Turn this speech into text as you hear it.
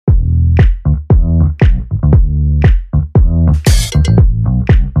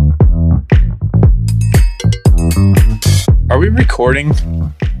we recording?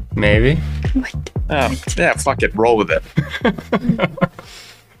 Maybe. Oh, yeah, fuck it. Roll with it.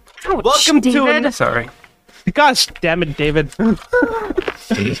 Ouch, Welcome David. to Sorry. Gosh damn it, David. All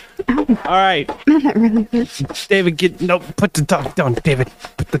right, That really hurts. David, put the dog down, David.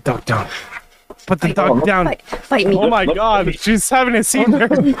 Put the dog down. Put the dog down. Fight me. Oh my God, she's having a seizure.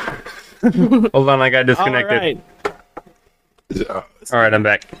 Hold on, I got All disconnected. right, All right, I'm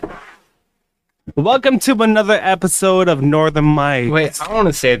back. welcome to another episode of Northern Mike. Wait, I want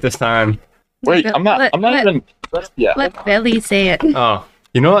to say it this time. Wait, I'm not even. Yeah. Let Billy say it. Oh,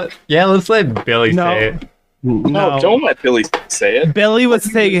 you know what? Yeah, let's let Billy No. say it. No, don't let Billy say it. Billy was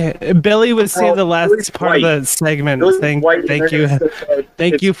saying the last Billy's part of the segment.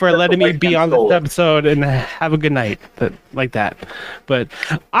 Thank you for letting me be on this episode and have a good night. Like that. But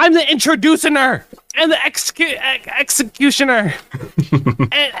I'm the introducer and the executioner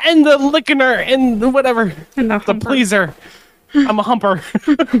and the lickener and whatever. And the The pleaser. I'm a humper.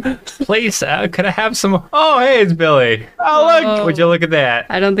 Please, could I have some? Oh, hey, it's Billy. Oh, look. Would you look at that?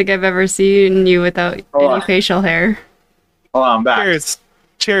 I don't think I've ever seen you without Hold any on. facial hair. Hold on, I'm back. Cheers.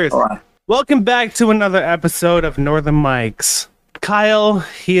 Cheers. Hold on. Welcome back to another episode of Northern Mikes. Kyle,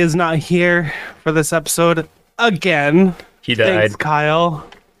 he is not here for this episode again. He died. Thanks, Kyle.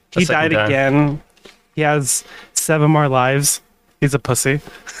 He A second died time. again. He has 7 more lives. He's a pussy.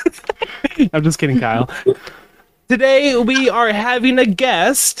 I'm just kidding, Kyle. Today we are having a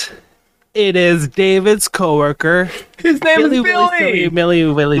guest. It is David's coworker. His name Billy is Billy.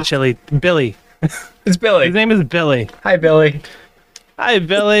 Willy Chili. Billy. It's His Billy. name is Billy. Hi, Billy. Hi,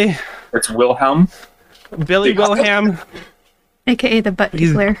 Billy. It's Wilhelm. Billy Wilhelm. AKA the butt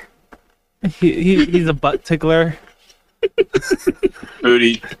He's- tickler. He's a butt tickler.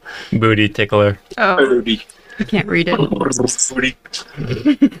 Booty. Booty tickler. Oh, Booty. I can't read it. Booty.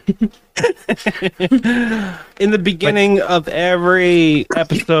 In the beginning of every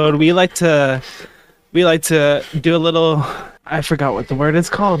episode, we like to do a little, I forgot what the word is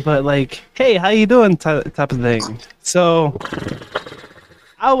called, but like, hey, how you doing type of thing. So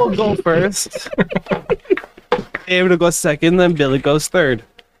I will go first. David will go second, then Billy goes third.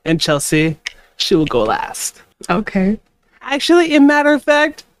 And Chelsea, she will go last. Okay. Actually, in matter of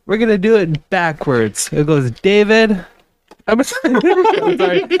fact, we're gonna do it backwards. It goes David. I'm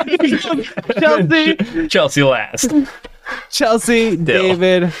sorry. Chelsea last. Chelsea, Still.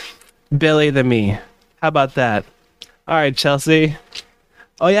 David, Billy, then me. How about that? All right, Chelsea.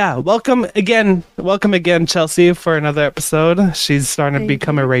 Oh yeah, welcome again, Chelsea, for another episode. She's starting to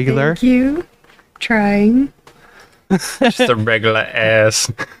become a regular. Thank you. Trying. Just a regular ass.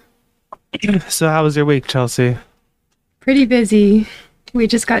 So how was your week, Chelsea? Pretty busy. We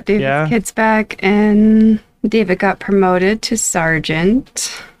just got David's Yeah? kids back, and David got promoted to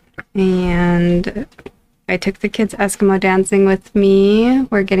sergeant. And I took the kids Eskimo dancing with me.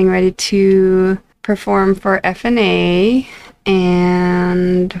 We're getting ready to perform for FNA,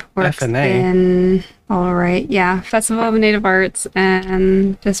 and work's FNA? been all right. Yeah, Festival of Native Arts,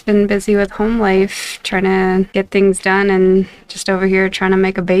 and just been busy with home life, trying to get things done, and just over here trying to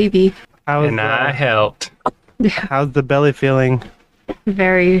make a baby. And I helped. How's the belly feeling?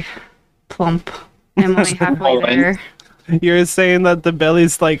 Very plump. I'm only halfway there. You're saying that the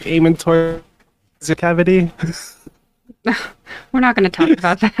belly's like aiming towards your cavity? We're not going to talk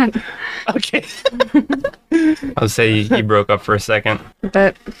about that. Okay. I'll say you broke up for a second.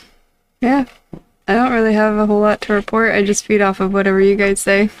 But yeah, I don't really have a whole lot to report. I just feed off of whatever you guys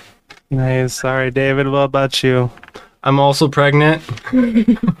say. Nice. Sorry, David. What about you? I'm also pregnant.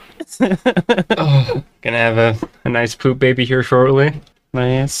 Oh, gonna have a nice poop baby here shortly.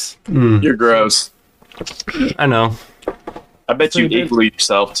 Nice. You're gross. I know. I bet you So you- igloo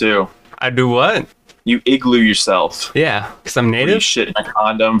yourself too. I do what? You igloo yourself. Yeah, because I'm Where you native. shit in a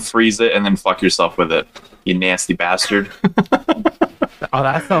condom, freeze it, and then fuck yourself with it. You nasty bastard. Oh,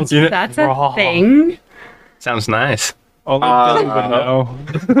 that sounds You know- That's a raw. thing. Sounds nice. Only Billy would know.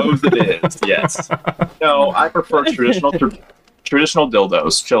 Suppose it is, yes. No, I prefer traditional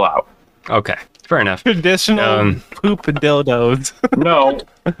dildos. Chill out. Okay, fair enough. Traditional poop dildos. No.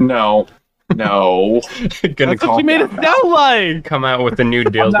 Gonna That's what you made it sound like. come out with a new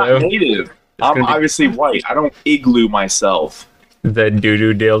I'm not dildo. native. I'm gonna be- obviously white. I don't igloo myself. The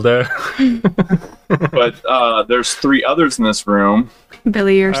doo-doo dildo. But there's 3 others in this room.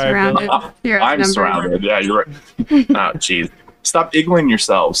 Billy, you're All right, surrounded. You're I'm outnumbered. surrounded. Yeah, you're right. Oh, jeez. Stop iggling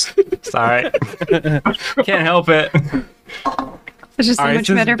yourselves. It's alright. Can't help it. It's just so All right, much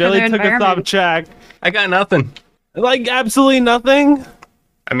since better Billy for the took us off environment. track, I got nothing. like absolutely nothing.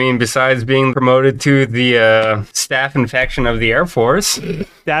 I mean, besides being promoted to the staff infection of the Air Force.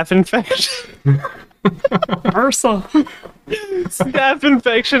 Staph infection. Ursel. Staph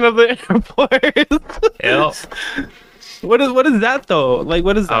infection of the airport. Yep. What is that though? Like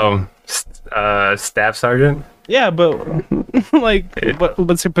what is that? Staff sergeant. Yeah, but like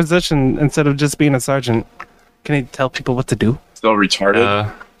what's your position instead of just being a sergeant? Can you tell people what to do? Still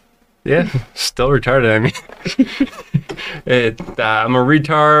retarded. Yeah, still retarded. I mean, I'm a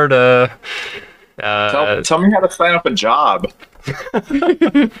retard. Tell me how to sign up a job. I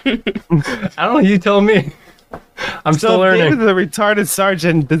don't know. You tell me. I'm still So if learning. David's a retarded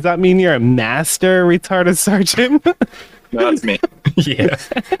sergeant, does that mean you're a master retarded sergeant? No, that's me. Yeah,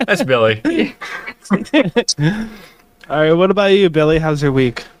 that's Billy. All right, what about you, Billy? How's your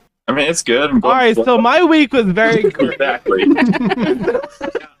week? I mean, it's good. All right, so my week was very good. Exactly.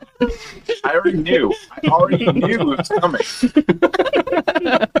 I already knew. I already knew it was coming.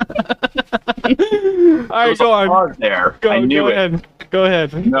 All right, go on. Hard there. I knew go it. ahead. Go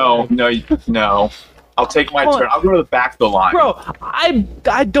ahead. No. I'll take my turn. I'll go to the back of the line. Bro,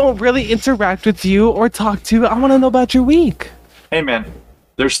 I don't really interact with you or talk to you. I want to know about your week. Hey, man.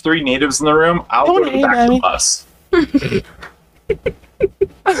 There's 3 natives in the room. I'll Don't go to the hate back of me. the bus.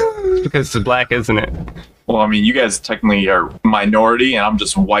 Because it's black, isn't it? Well, I mean, you guys technically are minority, and I'm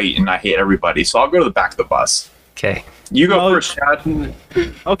just white, and I hate everybody. So I'll go to the back of the bus. Okay. You go Well, first, Chad.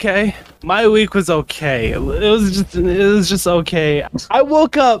 Okay, my week was okay. It was just okay. I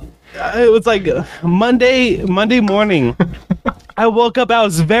woke up. It was like Monday morning. I woke up. I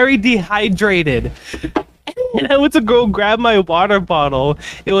was very dehydrated, and I went to go grab my water bottle.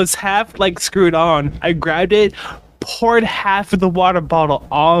 It was half like screwed on. I grabbed it, poured half of the water bottle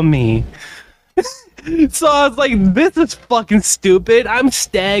on me. So I was like, this is fucking stupid. I'm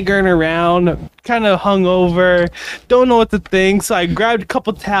staggering around, kind of hungover, don't know what to think. So I grabbed a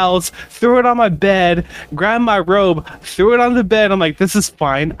couple towels, threw it on my bed, grabbed my robe, threw it on the bed. I'm like, this is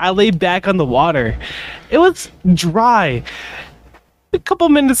fine. I lay back on the water. It was dry. A couple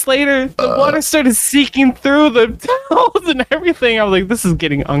minutes later, the water started seeking through the towels and everything. I was like, this is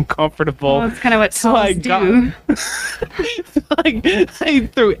getting uncomfortable. Well, that's kind of what So I towels do. like I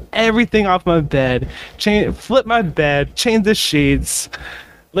threw everything off my bed, flipped my bed, changed the sheets,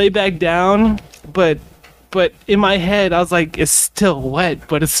 lay back down, but in my head I was like, it's still wet,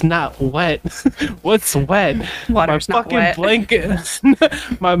 but it's not wet. What's wet? Water's my not fucking wet. blanket.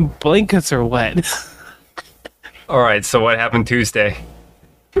 My blankets are wet. All right. So what happened Tuesday?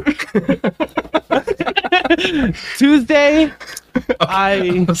 Tuesday,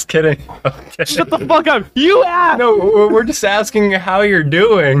 I I was kidding. Okay. shut the fuck up. You asked. No, we're just asking how you're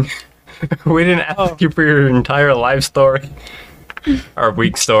doing. We didn't ask you for your entire life story. Our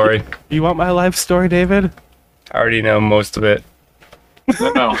week story. You want my life story, David? I already know most of it.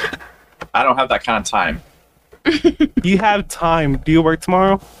 No. I don't have that kind of time. You have time. Do you work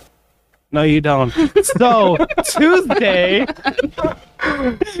tomorrow? No, you don't. So Tuesday,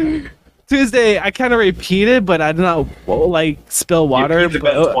 I kind of repeated, but I did not like spill water. You peed the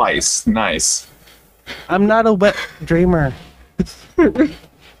bed But twice. Nice. I'm not a wet dreamer. I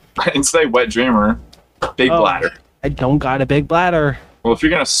didn't say wet dreamer. Big Oh. bladder. I don't got a big bladder. Well, if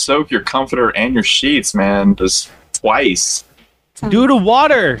you're gonna soak your comforter and your sheets, man, just twice. Due to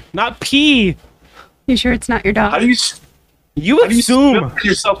water, not pee. You sure it's not your How dog? do you You assume spill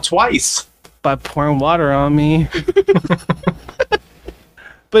yourself twice? by pouring water on me.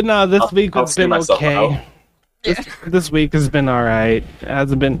 But no, this week I'll has see been myself okay. This week has been all right. It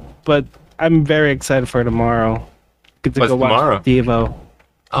hasn't been, but I'm very excited for tomorrow. Get to What's go watch tomorrow? Steve-O.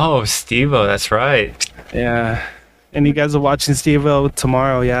 Oh, Steve-O, that's right. Yeah. And you guys are watching Steve-O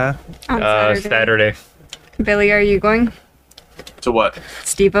tomorrow, yeah? On Saturday. Billy, are you going? To what?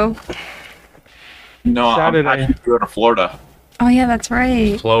 Steve-O? No, Saturday. I'm actually going to Florida. Oh, yeah, that's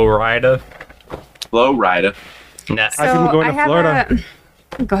right. Flo Rida. Low rider. Nah. I've been going to have Florida.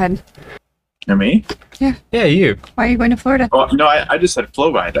 Go ahead. You me? Yeah, you. Why are you going to Florida? Oh, no, I just said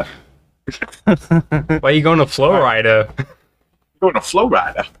flow rider. Why are you going to Flo Rida? Going to flow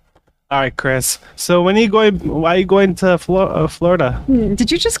rider. All right, Chris. So when are you going? Why are you going to Florida? Did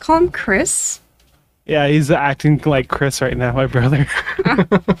you just call him Chris? Yeah, he's acting like Chris right now, my brother.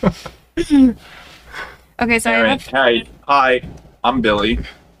 Okay, so I All right. have, Hi, I'm Billy.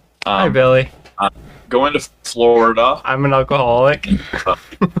 Hi, Billy. Going to Florida. I'm an alcoholic.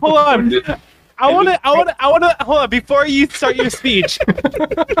 Hold on. I want to hold on before you start your speech.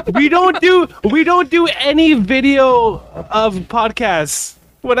 we don't do any video of podcasts.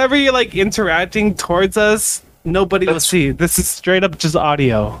 Whenever you're like interacting towards us, nobody will see. This is straight up just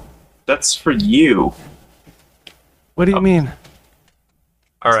audio. That's for you. What do you mean?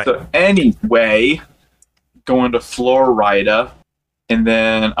 All right. So anyway, going to Florida, and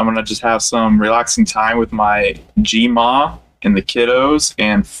then I'm gonna just have some relaxing time with my G-Ma and the kiddos,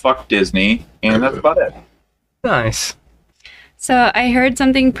 and fuck Disney, and that's about it. Nice. So I heard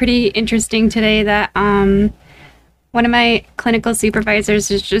something pretty interesting today that one of my clinical supervisors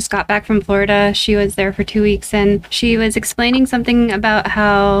just got back from Florida. She was there for 2 weeks, and she was explaining something about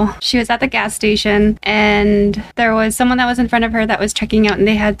how she was at the gas station and there was someone that was in front of her that was checking out, and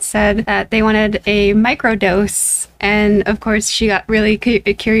they had said that they wanted a microdose. And of course, she got really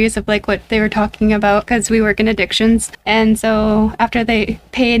curious of like what they were talking about because we work in addictions. And so after they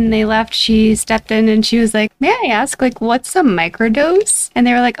paid and they left, she stepped in and she was like, "May I ask, like, what's a microdose?" And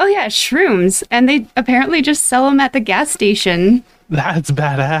they were like, "Oh yeah, shrooms." And they apparently just sell them at the gas station. That's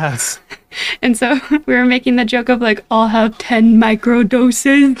badass. And so we were making the joke of like, I'll have 10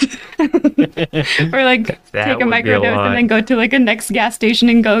 microdoses. Or like That take a would be a microdose lot. and then go to like a next gas station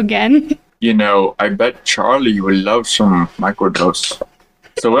and go again. You know, I bet Charlie will love some microdose.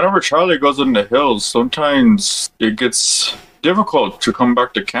 So whenever Charlie goes in the hills, sometimes it gets difficult to come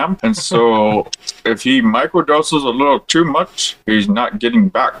back to camp. And so if he microdoses a little too much, he's not getting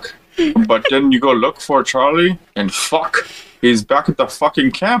back. But then you go look for Charlie, and fuck, he's back at the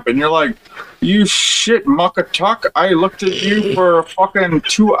fucking camp. And you're like, you shit, Muckatuck. I looked at you for fucking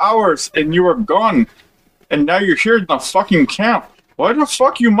 2 hours, and you were gone. And now you're here in the fucking camp. Why the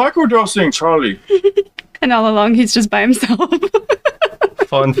fuck you microdosing, Charlie? And all along he's just by himself.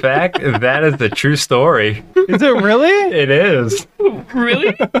 Fun fact, that is the true story. Is it really? It is.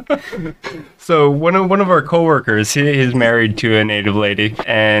 Really? So one of our coworkers, he's married to a native lady,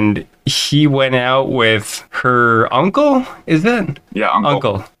 and he went out with her uncle. Is that Yeah,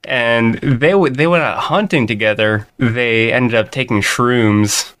 uncle. And they went out hunting together. They ended up taking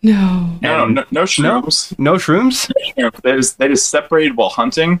shrooms. No. No shrooms. No shrooms? They just separated while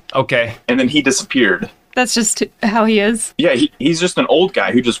hunting, Okay. and then he disappeared. That's just how he is. Yeah, he's just an old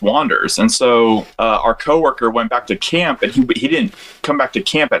guy who just wanders. And so our coworker went back to camp, and he didn't come back to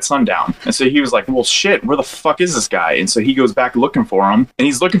camp at sundown. And so he was like, well, shit, where the fuck is this guy? And so he goes back looking for him, and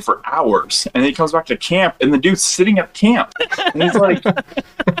he's looking for hours. And then he comes back to camp, and the dude's sitting at camp. And he's like...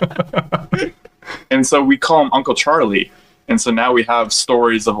 And so we call him Uncle Charlie. And so now we have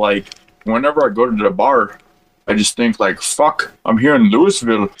stories of like, whenever I go to the bar, I just think like, fuck, I'm here in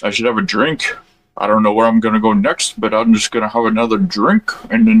Louisville. I should have a drink. I don't know where I'm going to go next, but I'm just going to have another drink.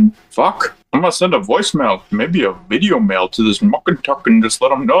 And then, fuck, I'm going to send a voicemail, maybe a video mail to this Muckatuck and just let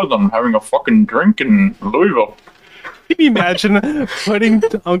them know that I'm having a fucking drink in Louisville. Can you imagine putting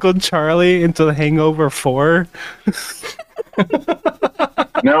Uncle Charlie into The Hangover 4?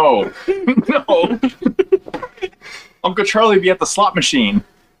 No. No. Uncle Charlie be at the slot machine.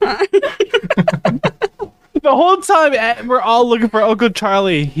 The whole time we're all looking for Uncle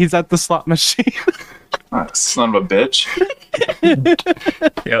Charlie, he's at the slot machine. Son of a bitch.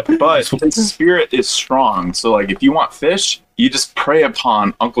 Yep. But his spirit is strong. So, like, if you want fish, you just prey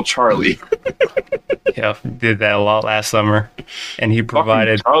upon Uncle Charlie. Yep. Did that a lot last summer, and he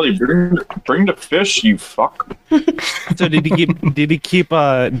provided. Fucking Charlie, bring the fish, you fuck. So did he keep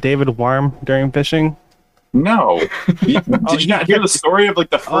David warm during fishing? No. Did you not hear the story of, like,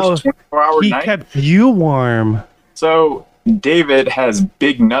 the first 24-hour He night? kept you warm. So, David has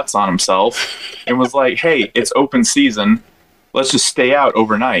big nuts on himself and was like, hey, it's open season. Let's just stay out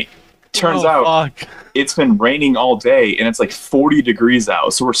overnight. Turns out Fuck. it's been raining all day and it's like 40 degrees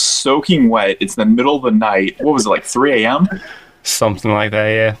out. So we're soaking wet. It's the middle of the night. What was it, like 3 a.m.? Something like that,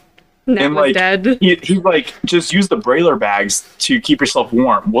 yeah. Ned And was like dead. he like just use the brailer bags to keep yourself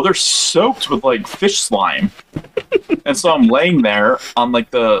warm. Well, they're soaked with like fish slime. And so I'm laying there on like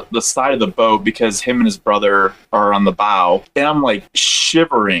the side of the boat because him and his brother are on the bow, and I'm like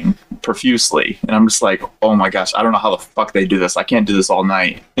shivering profusely. And I'm just like, oh my gosh, I don't know how the fuck they do this. I can't do this all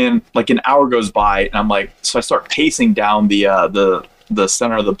night. And like an hour goes by, and I'm like, so I start pacing down the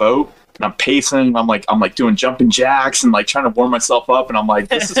center of the boat. And I'm pacing. I'm like doing jumping jacks and like trying to warm myself up. And I'm like,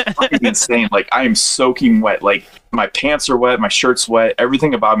 this is fucking insane. Like I am soaking wet. Like my pants are wet, my shirt's wet,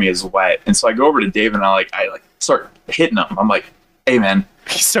 everything about me is wet. And so I go over to Dave and I start hitting him. I'm like, hey man.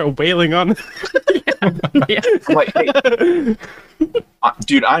 You start wailing on. Yeah. I'm like, hey,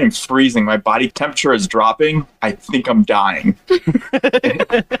 dude, I am freezing. My body temperature is dropping. I think I'm dying.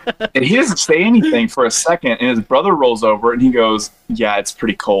 And he doesn't say anything for a second. And his brother rolls over and he goes, yeah, it's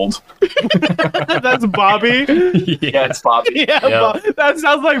pretty cold. That's Bobby. Yeah, it's Bobby. Yeah, Yeah. that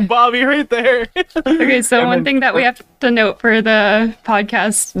sounds like Bobby right there. Okay, so And one then- thing that we have to note for the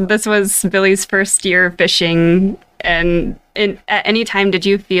podcast, this was Billy's first year fishing, and at any time did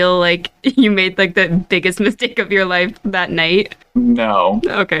you feel like you made like the biggest mistake of your life that night? No,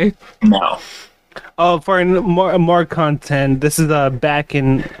 Okay. no. Oh, for more content, this is back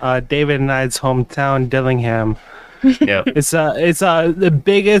in David and I's hometown, Dillingham. Yep. It's the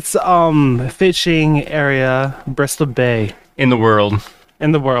biggest fishing area, Bristol Bay, In the world.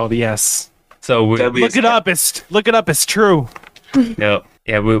 in the world. Yes, So we, Deadly- look it up. It's true. yep.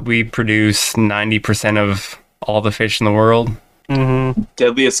 Yeah, we produce 90% of all the fish in the world.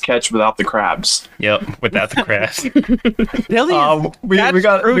 Deadliest catch without the crabs. Yep, without the crabs. Dillingham. we That's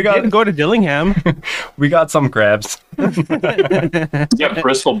got true. we got Didn't go to Dillingham. we got some crabs. Yeah,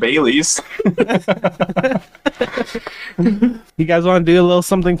 Bristol Baileys. You guys want to do a little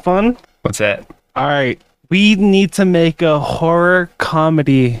something fun? What's that? All right, we need to make a horror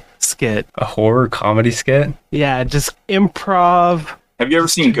comedy skit. A horror comedy skit? Yeah, just improv. Have you ever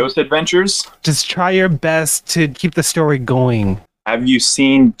seen Ghost Adventures? Just try your best to keep the story going. Have you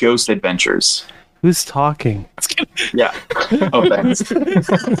seen Ghost Adventures? Who's talking? Yeah. Oh, thanks.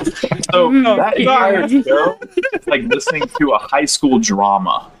 So that entire show is like listening to a high school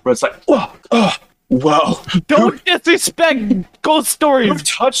drama where it's like, whoa, Don't disrespect ghost stories. you've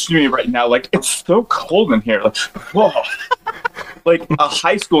touched me right now. Like, it's so cold in here. Like, whoa. Like, a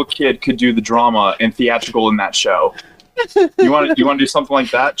high school kid could do the drama and theatrical in that show. You want to do something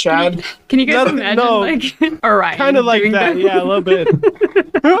like that, Chad? Can you guys No, imagine, no. like, Orion Kind of like doing that, yeah, a little bit.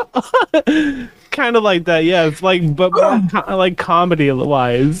 Kind of like that, yeah. It's like, but more like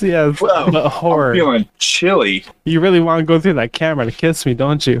comedy-wise, yeah. Whoa. But horror. I'm feeling chilly. You really want to go through that camera to kiss me,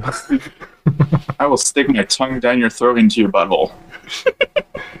 don't you? I will stick my tongue down your throat into your butthole.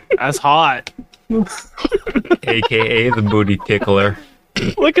 That's hot. AKA the booty tickler.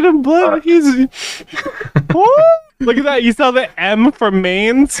 Look at him, blood. He's. Woo! Look at that. You saw the M for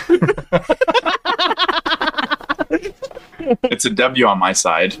mains? It's a W on my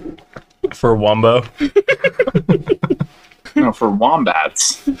side. For Wumbo. No, for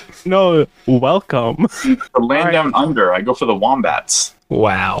wombats. No, welcome. For land down under, I go for the wombats.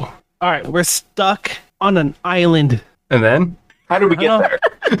 Wow. All right, we're stuck on an island. And then? How did we get there?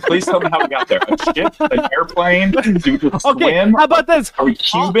 Please tell me how we got there. A ship? An airplane? Do we just Okay, swim? how about this? Are we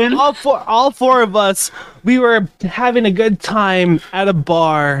Cuban? All four of us, we were having a good time at a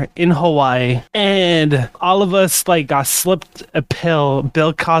bar in Hawaii, and all of us like got slipped a pill,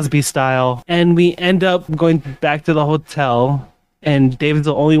 Bill Cosby style, and we end up going back to the hotel. And David's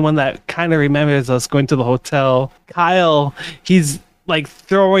the only one that kind of remembers us going to the hotel. Kyle, he's like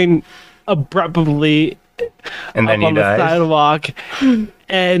throwing abruptly And then up he on the dies. sidewalk,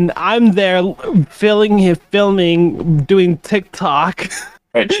 and I'm there filming, doing TikTok.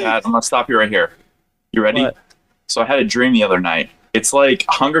 All right, Chad, I'm going to stop you right here. You ready? What? So I had a dream the other night. It's like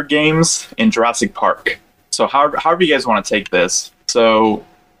Hunger Games in Jurassic Park. So however you guys want to take this. So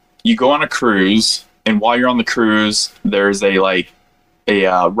you go on a cruise, and while you're on the cruise, there's a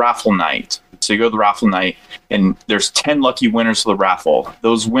raffle night. So you go to the raffle night, and there's 10 lucky winners for the raffle.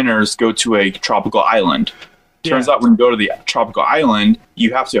 Those winners go to a tropical island. Turns out when you go to the tropical island,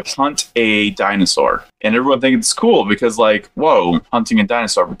 you have to hunt a dinosaur. And everyone thinks it's cool because, like, whoa, hunting a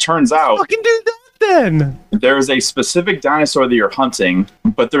dinosaur. But turns out Fucking do that then. there's a specific dinosaur that you're hunting,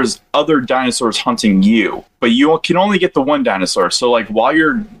 but there's other dinosaurs hunting you. But you can only get the one dinosaur. So, like, while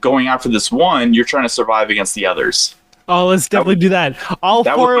you're going after this one, you're trying to survive against the others. Oh, let's definitely do that. All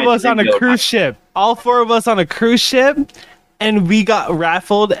that four was of my us on dream a the other cruise ship. All four of us on a cruise ship, and we got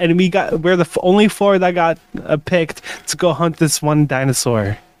raffled, and we're the only four that got picked to go hunt this one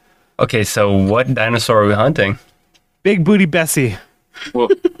dinosaur. Okay, so what dinosaur are we hunting? Big Booty Bessie. Well,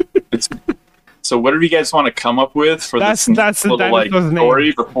 so whatever you guys want to come up with for That's this the little like dinosaur's name.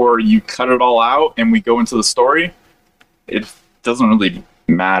 story before you cut it all out and we go into the story, it doesn't really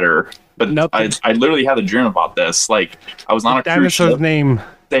matter. But Nope. I literally had a dream about this. Like I was on a cruise Dinosaur's ship name.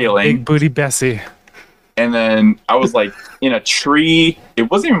 sailing, Big Booty Bessie. and then I was like in a tree. It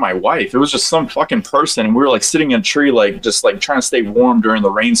wasn't even my wife. It was just some fucking person, and we were like sitting in a tree, like just like trying to stay warm during the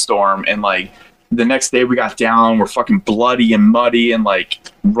rainstorm. And like the next day we got down, we're fucking bloody and muddy, and like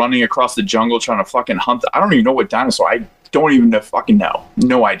running across the jungle trying to fucking hunt. I don't even know what dinosaur. I don't even fucking know.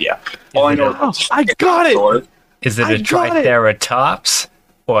 No idea. All I know is I got it. dinosaur. Is it I a got it. Triceratops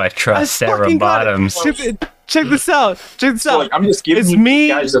or a I fucking got it. Tricerabottoms? Check this out. Check this So out. like I'm just giving It's you me.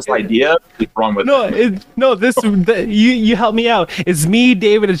 guys this idea. What's wrong with it? You help me out. It's me,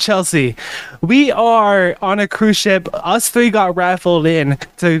 David, and Chelsea. We are on a cruise ship. Us three got raffled in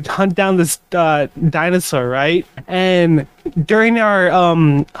to hunt down this dinosaur, right? And during our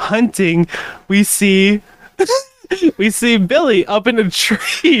hunting, we see Billy up in a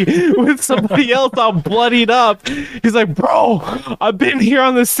tree with somebody else all bloodied up. He's like, bro, I've been here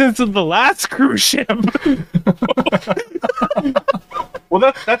on this since the last cruise ship.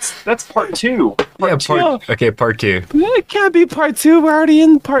 Well, that's part two. Yeah, two. part 2. It can't be part 2. We're already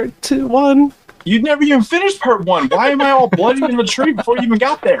in part 1. You never even finished part 1. Why am I all bloody in the tree before you even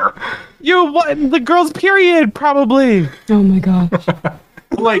got there? You what? The girl's period, probably. Oh my god.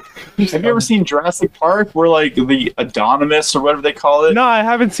 Like, have you ever seen Jurassic Park, where like the Adonis or whatever they call it? No, I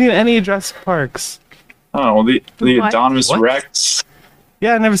haven't seen any Jurassic Parks. Oh, well, the What? Adonis What? Rex.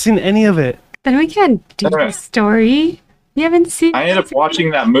 Yeah, I've never seen any of it. Then we can't do Okay. the story. You haven't seen. I ended up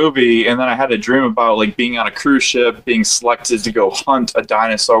watching that movie, and then I had a dream about like being on a cruise ship, being selected to go hunt a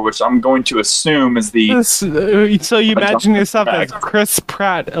dinosaur, which I'm going to assume is the. So you imagine yourself as Back. Chris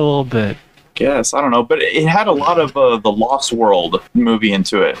Pratt a little bit. Guess I don't know, but it had a lot of the Lost World movie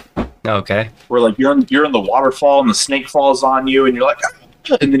into it, Okay. where like you're in the waterfall and the snake falls on you, and you're like,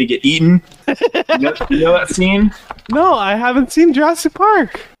 "Ah," and then you get eaten. You know that scene? No, I haven't seen Jurassic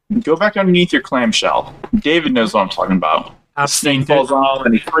Park. Go back underneath your clamshell. David knows what I'm talking about. The snake seen falls on,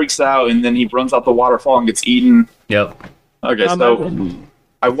 and he freaks out, and then he runs out the waterfall and gets eaten. Yep. Okay, so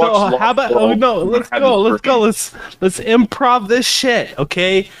I watched. So Lost how about? World Oh no, and let's had go. this Let's go. dream. Let's improv this shit.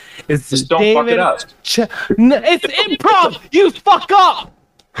 Okay? It's Just don't fuck it up. It's improv. You fuck up.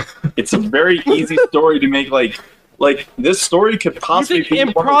 It's a very easy story to make. Like this story could You possibly think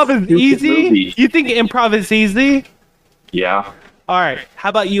be one of improv the is stupid easy? movies. You think improv is easy? Yeah. All right. How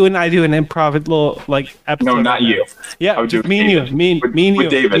about you and I do an improv little like episode? No, not on you. that? Yeah, I would just do it me with and you. David. Me With- and with you.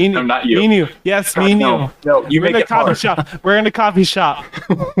 David. Me and No, not you. Me and you. Yes, me and no, you. no, you We're in make a it coffee hard. shop. We're in a coffee shop.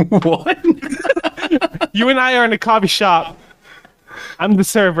 What? You and I are in a coffee shop. I'm the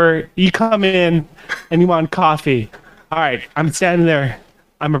server. You come in and you want coffee. All right, I'm standing there.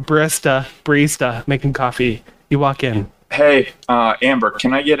 I'm a barista making coffee. You walk in. Hey, Amber,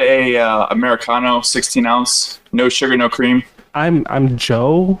 can I get a Americano 16 ounce, no sugar, no cream? I'm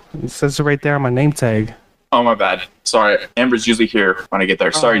Joe. It says it right there on my name tag. Oh, my bad. Sorry, Amber's usually here when I get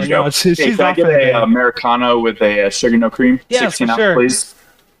there. Sorry, Oh, Joe. no, she's Hey, can I off get for the day. a Americano with a sugar, no cream? Yeah, 16 for ounce, sure. please.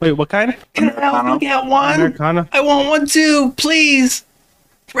 Wait, what kind? Americano. get one? Americana. I want one too, please.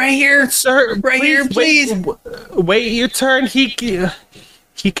 Right here. Sir, Right here, please. Wait your turn. He came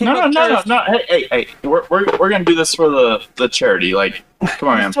No, up first. no. Hey. We're gonna do this for the charity. Like, come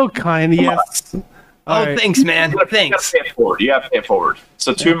on, man. So kind. Yes. All Oh, right. thanks, man. You gotta Thanks. pay it forward. You gotta pay it forward.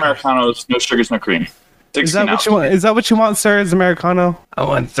 So 2 Americanos, no sugars, no cream. 16 Is that what ounce. you want? Is that what you want, sir? Is Americano? I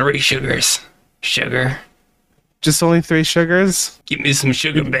want 3 sugars. Sugar. Just only 3 sugars? Give me some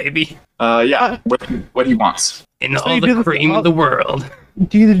sugar, baby. Yeah. What he wants. And So all you do the this cream all- of the world.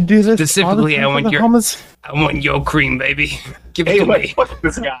 Do you do this? Specifically, all the time I want for the your- homeless? I want your cream, baby. Give it Hey, to what? me. Fuck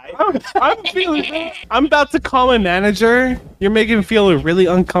this guy. I'm feeling. I'm about to call my manager. You're making me feel really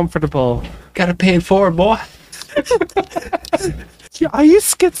uncomfortable. Gotta pay it forward, boy. Are you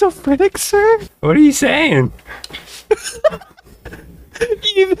schizophrenic, sir? What are you saying?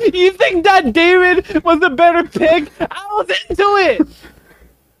 You think that David was a better pick? I was into it.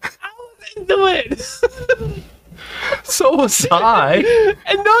 So was I.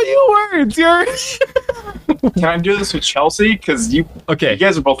 And no, you weren't. You're. Can I do this with Chelsea? Because you Okay.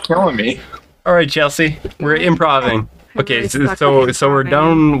 guys are both killing me. All right, Chelsea. We're improving. Okay, really so suck so, at so we're improving.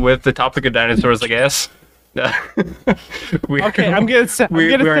 done with the topic of dinosaurs, I guess. we, Okay, I'm gonna set. we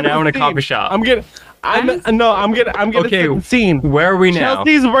I'm gonna are set now the in a scene. coffee shop. I'm gonna Okay, set the scene. Where are we now?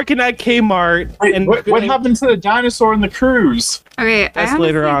 Chelsea's working at Kmart. Wait, and what happened to the dinosaur in the cruise? Okay, That's I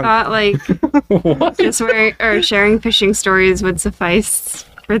later honestly on. thought like What? just sharing fishing stories would suffice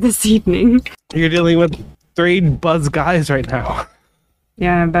for this evening. You're dealing with 3 buzz guys right now.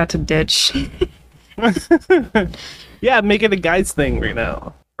 Yeah, I'm about to ditch. Yeah, make it a guys thing right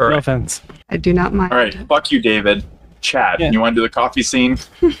now. All No right. offense. I do not mind. All right, fuck you, David. Chad, Yeah. you want to do the coffee scene?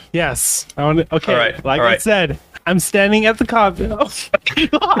 Yes, I want to. Okay, All right, like all I right. said, I'm standing at the coffee. Oh my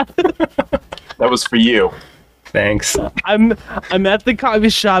God. That was for you. Thanks. I'm at the coffee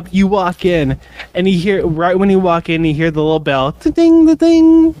shop. You walk in, and you hear right when you walk in, you hear the little bell, ding, the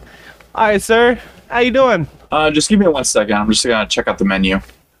ding. All right, sir, how you doing? Just give me 1 second. I'm just gonna check out the menu.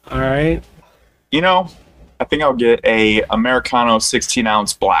 All right. You know, I think I'll get a Americano 16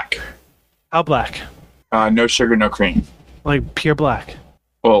 ounce black. How black? No sugar, no cream. Like pure black.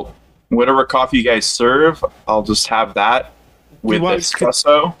 Well, whatever coffee you guys serve, I'll just have that with want-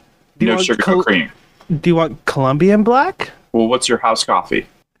 espresso. do you No want sugar, col- no cream. Do you want Colombian black? Well, what's your house coffee?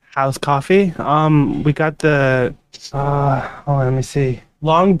 House coffee. We got the let me see.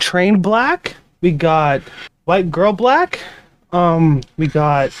 Long train black. We got white girl black. We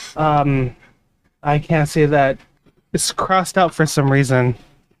got I can't say that. It's crossed out for some reason.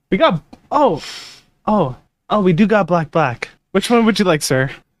 We got we do got black. Which one would you like, sir?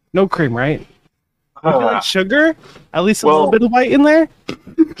 No cream, right? Would you like sugar? At least a Well- little bit of white in there?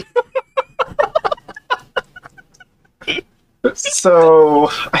 So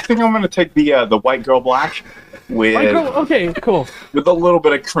I think I'm gonna take the white girl black with Okay, cool. with a little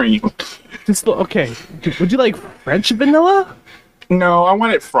bit of cream. Okay. Would you like French vanilla? No, I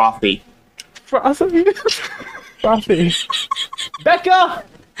want it frothy. Frothy? Frothy. Becca!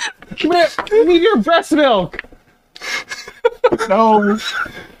 Come here. I need your breast milk. No,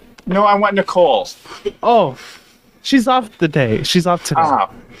 no, I want Nicole. Oh, she's off today. She's off today. Ah,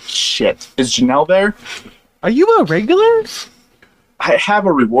 shit. Is Janelle there? Are you a regular? I have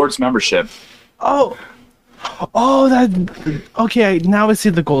a rewards membership. Oh, that. Okay, now I see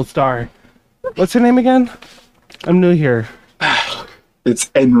the gold star. What's her name again? I'm new here. It's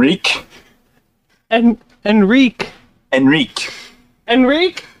Enrique. Enrique.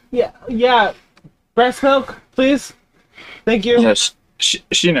 Enrique. Yeah. Breast milk, please. Thank you. Yes,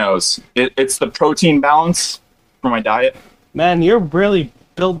 she knows. It's the protein balance for my diet. Man, you're really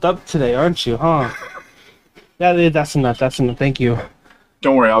built up today, aren't you? Huh? That's enough. That's enough. Thank you.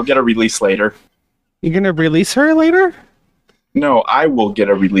 Don't worry, I'll get a release later. You're gonna release her later? No, I will get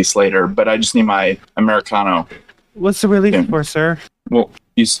a release later, but I just need my Americano. What's the release Yeah. for, sir? Well,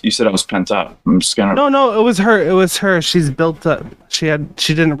 you said I was pent up. I'm just gonna. No, it was her. It was her. She's built up. She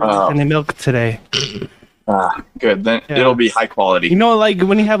didn't release any milk today. Ah, good. Then Yeah. it'll be high quality. You know, like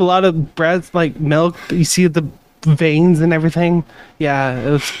when you have a lot of breasts, like milk, you see the veins and everything. Yeah, it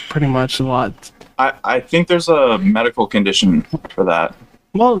was pretty much a lot. I think there's a medical condition for that.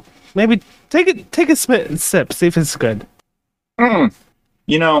 Well, maybe take a sip, see if it's good.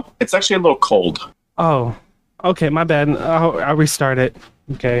 You know, it's actually a little cold. Oh, okay, my bad. I'll restart it.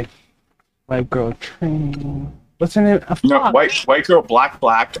 Okay. White girl train. What's her name? No, white girl black.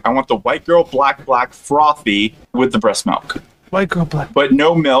 I want the white girl black frothy with the breast milk, White girl black. but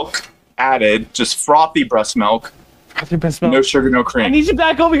no milk added. Just frothy breast milk. What's your best milk? No sugar, no I cream. need you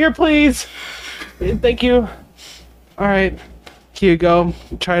back over here, please. Thank you. All right, here you go.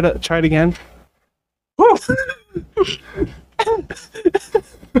 Try it again. Whew.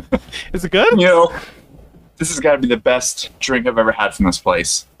 Is it good? You know, this has got to be the best drink I've ever had from this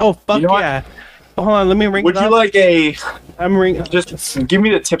place. Oh fuck You know what? yeah! Hold on, let me ring. Would it you up. like a? I'm ringing. Just give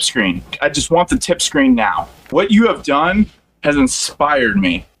me the tip screen. I just want the tip screen now. What you have done has inspired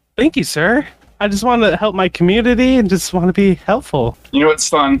me. Thank you, sir. I just want to help my community and just want to be helpful. You know what,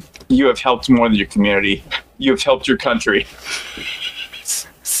 son? You have helped more than your community. You have helped your country.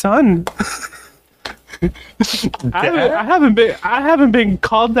 Son. I haven't been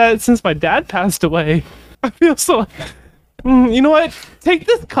called that since my dad passed away. I feel so. You know what? Take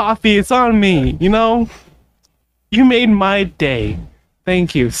this coffee. It's on me. You know, you made my day.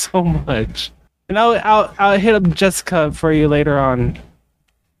 Thank you so much. And I'll hit up Jessica for you later on.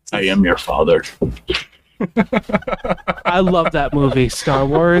 I am your father. I love that movie, Star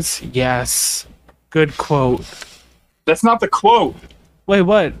Wars. Yes, good quote. That's not the quote. Wait,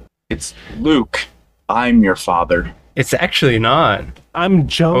 what? It's Luke. I'm your father. It's actually not. I'm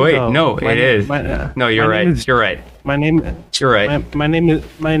Joe. Oh, wait, though. no, it is. No, you're my name right. is- You're right. My name. You're right. My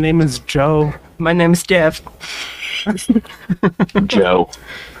name is Joe. My name's Jeff. Joe.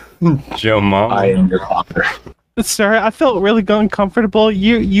 Joe Mom. I am your father. Sir, I felt really uncomfortable.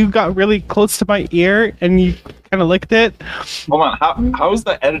 You got really close to my ear and you kind of licked it. Hold on. How is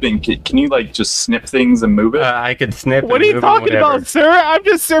the editing? Can you like just snip things and move it? I could snip. What and are you move and talking whatever. about, sir? I'm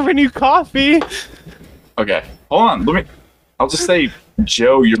just serving you coffee. Okay. Hold on. I'll just say,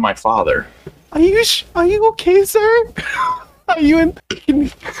 Joe, you're my father. Are you okay, sir? Are you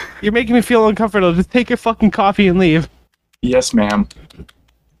in? You're making me feel uncomfortable. Just take your fucking coffee and leave. Yes, ma'am.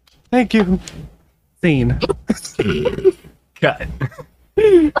 Thank you. Scene. Cut.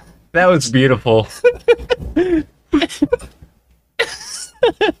 That was beautiful.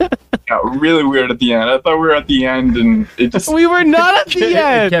 Got really weird at the end. I thought we were at the end, and it just. We were not at the It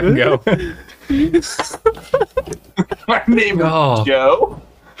end. kept going. My name is Oh. Joe.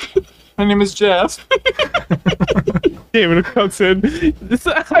 My name is Jeff. David Cookson.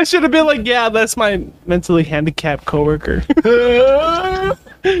 I should have been like, yeah, that's my mentally handicapped coworker.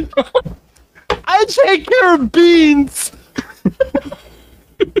 I take care of beans.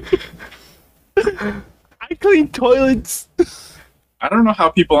 I clean toilets. I don't know how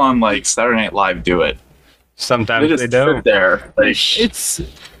people on like Saturday Night Live do it. Sometimes They they, just sit don't. there. Like, It's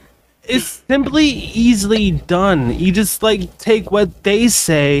simply easily done. You just like take what they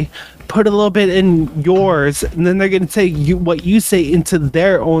say, put a little bit in yours, and then they're gonna take what you say into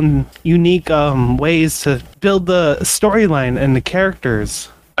their own unique ways to build the storyline and the characters.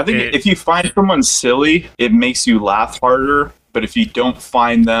 I think if you find someone silly, it makes you laugh harder. But if you don't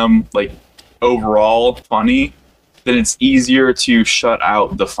find them like overall funny, then it's easier to shut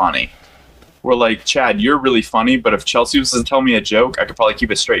out the funny. Where like, Chad, you're really funny, but if Chelsea was to tell me a joke, I could probably keep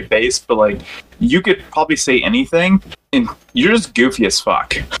a straight face. But like, you could probably say anything, and you're just goofy as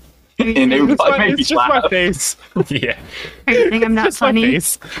fuck. And it would probably make me It's just laugh. my face. Yeah. Are you saying I'm not Just my funny?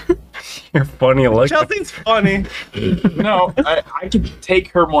 face. You're funny like Chelsea's funny. No, I could take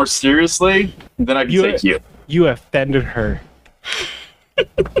her more seriously than I can take you. You offended her.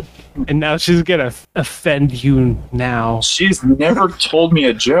 And now she's gonna offend you now. She's never told me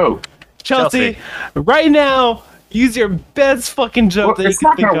a joke. Chelsea, right now, use your best fucking joke Well, that it's you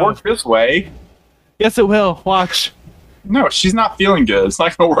not can think gonna of. work this way. Yes, it will. Watch. No, she's not feeling good. It's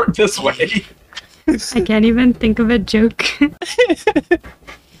not gonna work this way. I can't even think of a joke.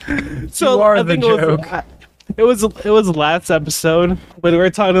 So You are I the think joke. It was last episode when we were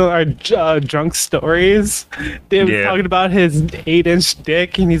talking about our drunk stories. Dave was Yeah. talking about his 8-inch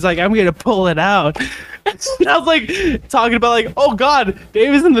dick, and he's like, "I'm gonna pull it out." And I was like, talking about like, "Oh God,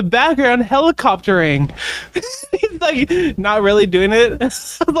 Dave is in the background helicoptering." He's like, not really doing it. I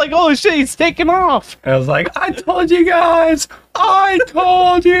was like, "Oh shit, he's taking off." I was like, I told you guys! I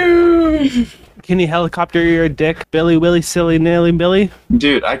told you! Can you helicopter your dick, Billy Willy Silly Nilly Billy?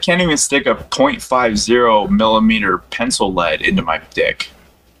 Dude, I can't even stick a 0.50 millimeter pencil lead into my dick.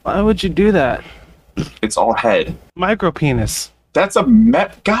 Why would you do that? It's all head. Micro penis. That's a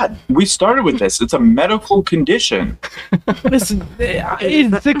God, we started with this. It's a medical condition. Listen,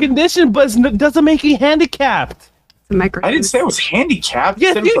 it's a condition, but it doesn't make you handicapped. It's a micro. I didn't say I was handicapped. I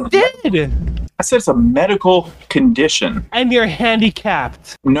Yes, said it's you a- did. I said it's a medical condition. And you're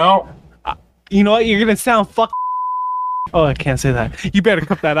handicapped. No, You know what? You're gonna sound fuck. Oh, I can't say that. You better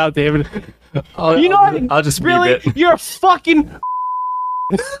cut that out, David. You know what? I'll just beep Really? it. You're a fucking.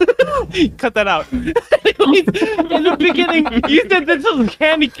 Cut that out. In the beginning, you said this was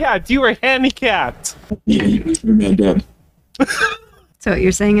handicapped. You were handicapped. yeah, you're man dead. So what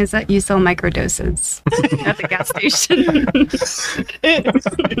you're saying is that you sell microdoses at the gas station.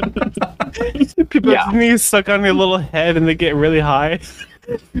 People Yeah. need to suck on your little head and they get really high.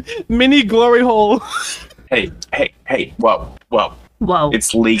 Mini glory hole. Hey, whoa. Whoa.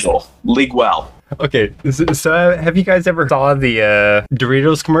 It's legal. Well. Okay, so have you guys ever saw the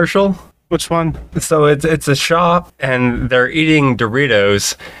Doritos commercial? Which one? So it's a shop and they're eating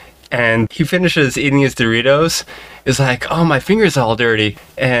Doritos, and he finishes eating his Doritos. Is like, oh, my finger's all dirty,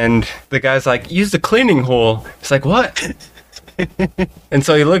 and the guy's like, use the cleaning hole. He's like, what? And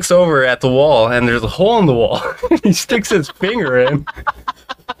so he looks over at the wall, and there's a hole in the wall. He sticks his finger in.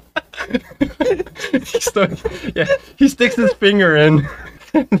 He sticks his finger in.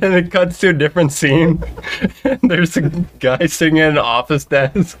 And then it cuts to a different scene. And there's a guy sitting at an office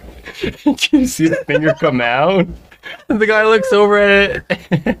desk. And you see the finger come out. And the guy looks over at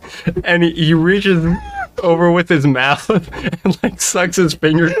it. And he reaches over with his mouth and like sucks his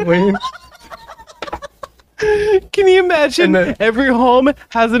finger clean. Can you imagine And then- every home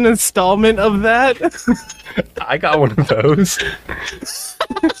has an installment of that? I got one of those.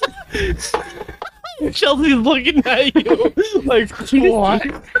 Chelsea's looking at you like,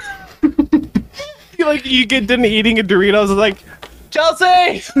 what? You get done eating a Doritos, it's like,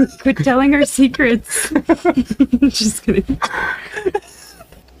 Chelsea! Quit telling her secrets. Just kidding.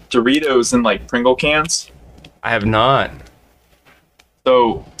 Doritos in like Pringle cans. I have not.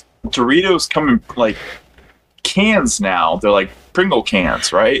 So Doritos come in like cans now. They're like Pringle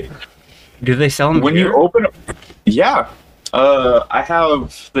cans, right? Do they sell them When here? you open them, yeah. I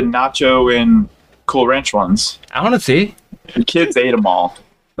have the nacho and Cool Ranch ones. I want to see. The kids ate them all.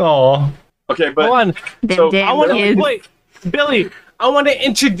 Oh, Okay, but Hold on. So, Damn I want to kids. wait, Billy. I want to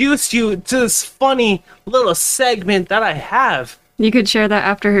introduce you to this funny little segment that I have. You could share that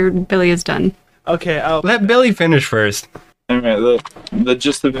after Billy is done. Okay, let Billy finish first. anyway, the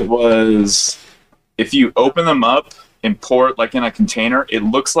gist of it was, if you open them up and pour it like in a container, it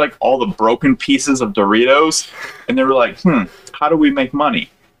looks like all the broken pieces of Doritos, and they were like, how do we make money?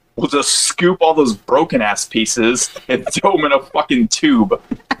 We'll just scoop all those broken ass pieces and throw them in a fucking tube.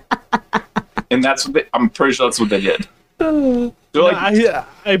 And that's what I'm pretty sure that's what they did. They're like I they're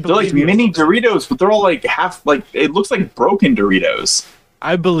like believe you. mini Doritos, but they're all like half like it looks like broken Doritos.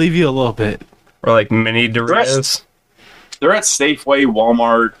 I believe you a little bit. Or like mini Doritos. They're at Safeway,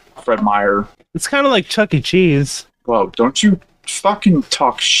 Walmart, Fred Meyer. It's kind of like Chuck E. Cheese. Whoa, don't you fucking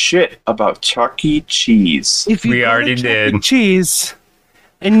talk shit about Chuck E. Cheese. If you We go to already Chuck E. did. Cheese,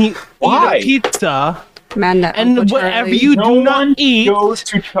 and you Why? eat a pizza, Man, that and Uncle whatever Charlie. you No do one not eat, goes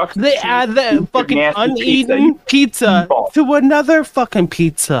to Chuck E. they Cheese add to that eat fucking their nasty uneaten pizza Skee-Ball. to another fucking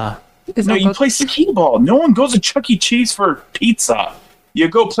pizza. Is No, you Uncle- play skee ball. No one goes to Chuck E. Cheese for pizza. You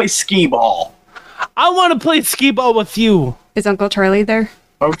go play skee ball. I want to play skee ball with you. Is Uncle Charlie there?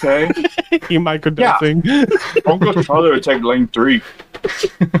 Okay. You microdosing. Uncle Charlie would take lane 3.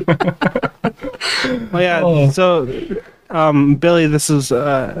 Well, yeah. Oh. So, Billy, this is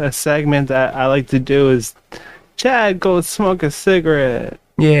a segment that I like to do. Is Chad go smoke a cigarette?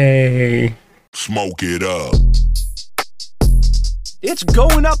 Yay. Smoke it up. It's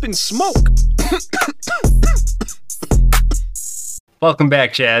going up in smoke. Welcome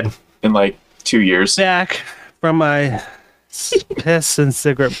back, Chad. In like 2 years. Back from my piss and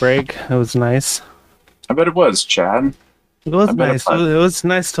cigarette break. It was nice. I bet it was, Chad. It was I bet nice. if I- It was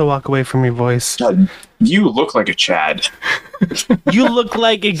nice to walk away from your voice. Chad, you look like a Chad. You look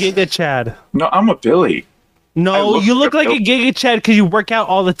like a Giga Chad. No, I'm a Billy. No, you look like a Giga Chad because you work out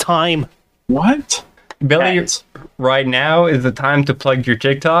all the time. What? Billy, Chad. right now is the time to plug your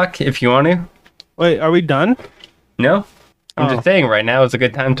TikTok if you want to. Wait, are we done? No? I'm Oh. just saying right now is a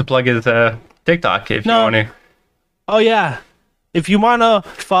good time to plug his TikTok if you No. want to. Oh yeah. If you want to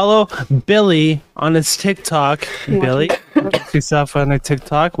follow Billy on his TikTok, Billy, introduce yourself on a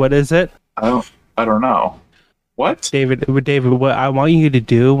TikTok. What is it? I don't know. What? David, what I want you to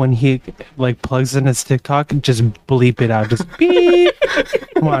do when he like plugs in his TikTok, just bleep it out. Just beep.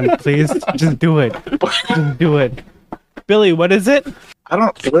 Come on, please. Just do it. Just do it. Billy, what is it? I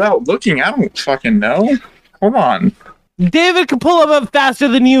don't. Without looking, I don't fucking know. Hold on. David can pull up faster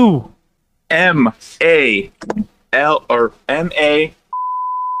than you. M-A-L or M-A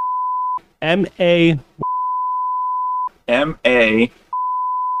M-A. M-A.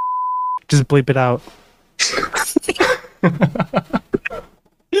 Just bleep it out.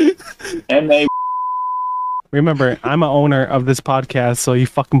 M-A. Remember, I'm a owner of this podcast, so you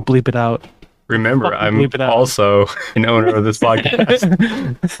fucking bleep it out. Remember, Fucking I'm bleep it out. also an owner of this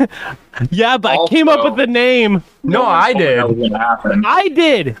podcast. Yeah, but I came up Also- with the name. No, I did. That was gonna happen. I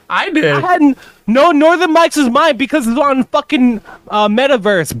did. I I did. hadn't. No, Northern Lights is mine because it's on fucking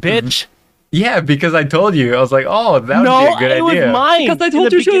Metaverse, bitch. Yeah, because I told you. I was like, oh, that would No, be a good it idea. was mine. Because I in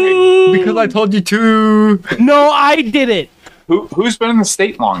told the you to. beginning. Because I told you to. No, I did it. Who's been in the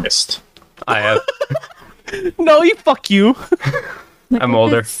state longest? I have. No, you fuck you. I'm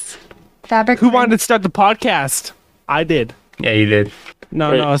older. Fabric. Who wanted to start the podcast? I did. Yeah, you did.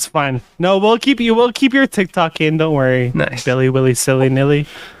 No, Wait. no, it's fine. No, we'll keep you. We'll keep your TikTok in. Don't worry. Nice. Billy, Willy, silly, nilly.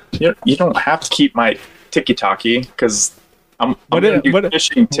 You don't have to keep my tiki-taki because I'm What going to i- do what-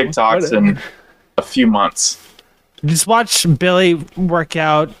 fishing TikToks what- in a few months. Just watch Billy work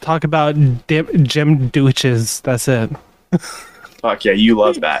out. Talk about gym douches. That's it. Fuck yeah, you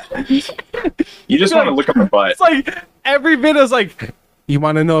love that. You just want to look at my butt. It's like every video is like, you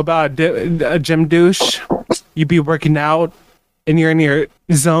want to know about a gym douche? You be working out and you're in your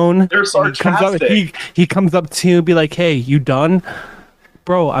zone. They're And he comes up, sarcastic. he comes up to you and be like, hey, you done?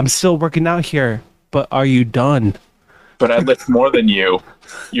 Bro, I'm still working out here, but are you done? But I lift more than you.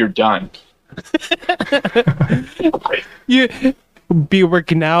 You're done. You be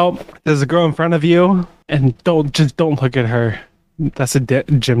working out. There's a girl in front of you, and don't look at her. That's a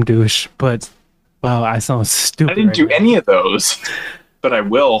gym douche. But wow, I sound stupid. I didn't right do now. any of those, but I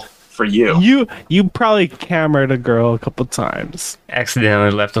will for you. You probably cameraed a girl a couple times.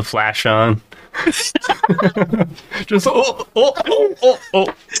 Accidentally left a flash on. Just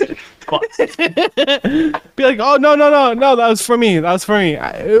Be like, oh no, that was for me. That was for me.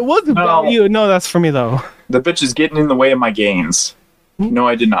 It wasn't No. about you. No, that's for me though. The bitch is getting in the way of my gains. No,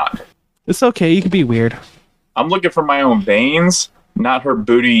 I did not. It's okay. You can be weird. I'm looking for my own veins, not her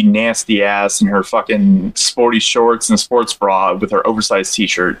booty, nasty ass, and her fucking sporty shorts and sports bra with her oversized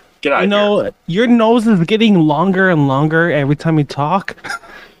t-shirt. Get out You of here. know, your nose is getting longer and longer every time you talk.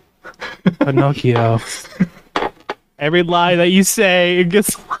 Pinocchio. Every lie that you say, it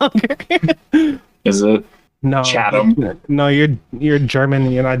gets longer. Is it? No, Chatham. No, you're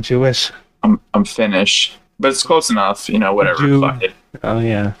German. You're not Jewish. I'm Finnish, but it's close enough. You know, whatever. Jew. Fuck it. Oh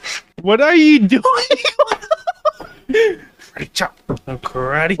yeah. What are you doing?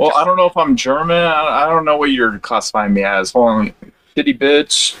 Karate. Well, I don't know if I'm German. I don't know what you're classifying me as. Hold on. Kitty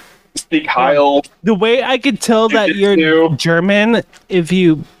bitch. Speak Heil. The way I could tell that you're Jujitsu. German if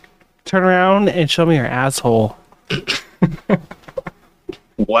you turn around and show me your asshole.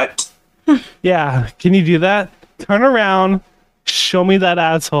 What? Yeah, can you do that? Turn around, show me that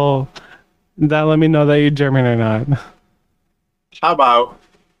asshole. That let me know that you're German or not. How about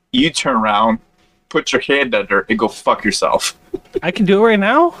you turn around, put your hand under, and go fuck yourself? I can do it right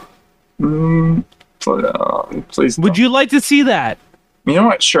now. Please. Would you like to see that? You know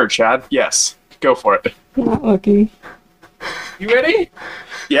what? Sure, Chad. Yes. Go for it. Not looking. You ready?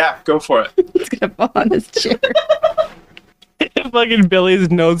 Yeah, go for it. He's gonna fall on his chair. Fucking Billy's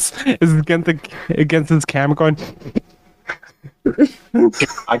nose is against his camera going,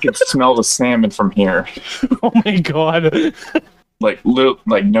 I could smell the salmon from here. oh my god. Like no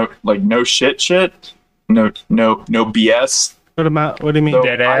shit. No BS. What do you mean? So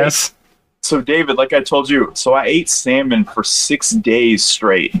Dead ass. So David, like I told you, so I ate salmon for 6 days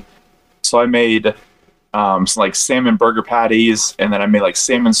straight. So I made some like salmon burger patties, and then I made like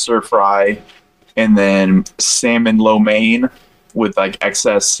salmon stir fry, and then salmon lo mein with like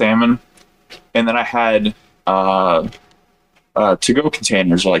excess salmon, and then I had to-go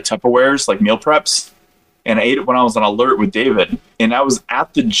containers or like Tupperwares, like meal preps, and I ate it when I was on alert with David. And I was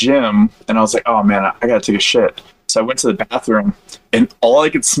at the gym, and I was like, oh man, I gotta take a shit. So I went to the bathroom, and all I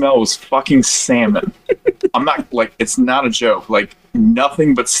could smell was fucking salmon. I'm not like, it's not a joke. Like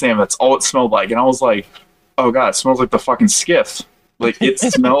nothing but salmon. That's all it smelled like. And I was like, oh god, it smells like the fucking skiff. Like it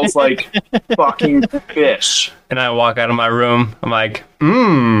smells like fucking fish. And I walk out of my room. I'm like,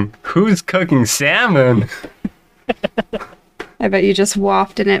 who's cooking salmon? I bet you just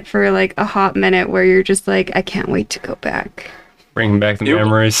wafted it for like a hot minute where you're just like, I can't wait to go back. Bringing back the Ew.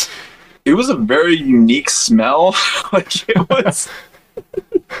 memories. It was a very unique smell. Like it was.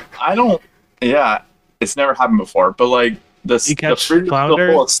 It's never happened before. But like You the catch fridge was still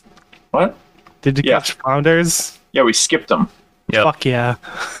flounder? full of- What? Did you Yeah. catch flounders? Yeah, we skipped them. Yep. Fuck yeah.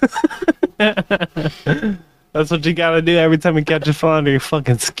 That's what you gotta do every time you catch a flounder. You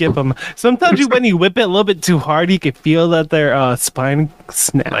fucking skip them. Sometimes when you whip it a little bit too hard, you can feel that their spine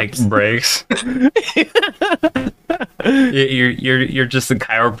snaps. Like breaks. You're just a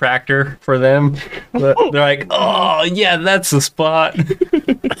chiropractor for them. They're like, oh yeah, that's the spot.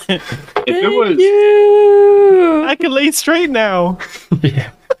 If it was I can lay straight now.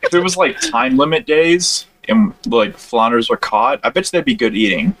 Yeah. if it was like time limit days and like flounders were caught, I bet you that'd be good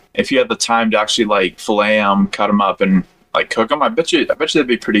eating. If you had the time to actually like fillet them, cut them up, and like cook them, I bet you that'd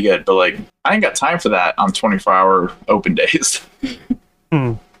be pretty good. But like, I ain't got time for that on 24-hour open days.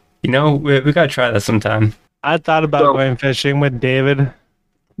 You know, we gotta try that sometime. I thought about So- going fishing with David.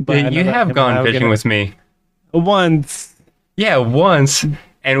 But I You never- have gone I was fishing gonna- with me. once. Yeah, once.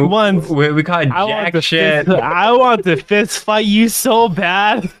 And Once. we caught I want jack to shit. I want to fist fight you so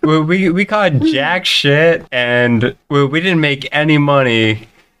bad. We caught jack shit, and we didn't make any money.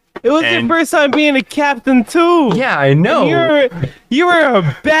 It was And- your first time being a captain too. Yeah, I know. You were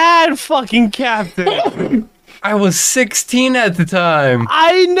a bad fucking captain. I was 16 at the time.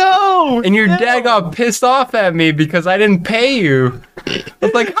 I know. And your dad got pissed off at me because I didn't pay you.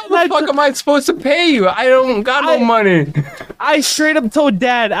 It's like, how the fuck am I supposed to pay you? I don't got no money. I straight up told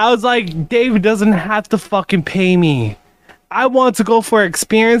Dad, I was like, Dave doesn't have to fucking pay me. I want to go for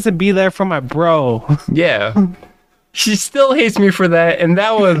experience and be there for my bro. Yeah. She still hates me for that, and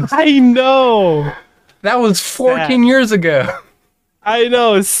that was I know. 14 years ago. I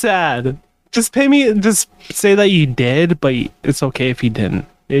know, it's sad. Just pay me, just say that you did, but it's okay if you didn't.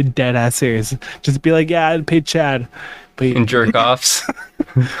 It dead ass serious. Just be like, yeah, I paid Chad. But And jerk offs.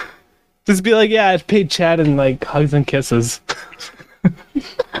 just be like, yeah, I paid Chad and like hugs and kisses.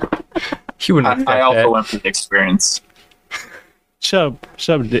 He wouldn't accept I also that. went for the experience. Shut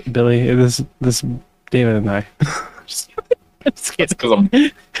up, Billy. This David and I. Just kidding.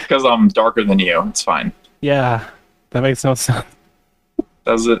 Because I'm darker than you. It's fine. Yeah, that makes no sense.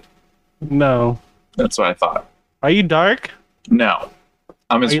 Does it? No. That's what I thought. Are you dark? No,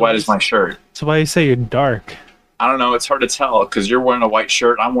 I'm as Are you white like- as my shirt. So why you say you're dark? I don't know. It's hard to tell because you're wearing a white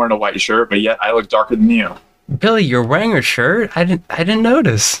shirt. I'm wearing a white shirt, but yet I look darker than you. Billy, you're wearing a shirt? I didn't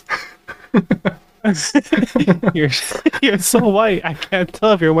notice. You're so white. I can't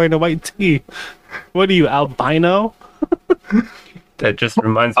tell if you're wearing a white tee. What are you, albino? That just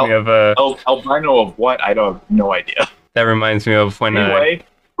reminds me of Albino of what? I don't have no idea. that reminds me of when Anyway,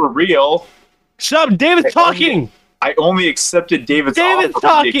 for real, Shut up, David's talking. I only accepted David's David's offer for the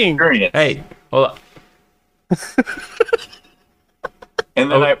talking! experience. hey, hold on.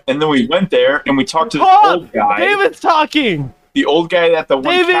 And then we went there and we talked to the Hold old guy. David's talking. The old guy at the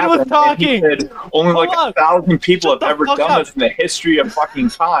one David cabin, was and he talking. said, only like Hold on. 1,000 people Shut have the ever fuck done up. this in the history of fucking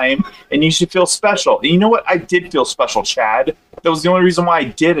time, and you should feel special. And you know what? I did feel special, Chad. That was the only reason why I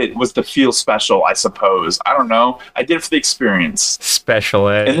did it, was to feel special, I suppose. I don't know. I did it for the experience. Special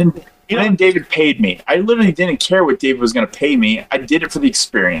ed. And then David paid me. I literally didn't care what David was going to pay me. I did it for the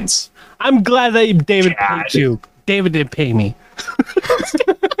experience. I'm glad that David Chad. paid you. David didn't pay me.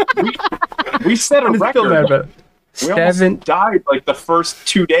 We set a I'm still mad record. about it. We almost 7. died like the first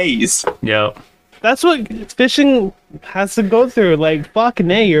 2 days. Yep. That's what fishing has to go through. Like, fucking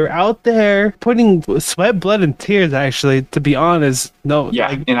A, you're out there putting sweat, blood, and tears, actually, to be honest. No, Yeah,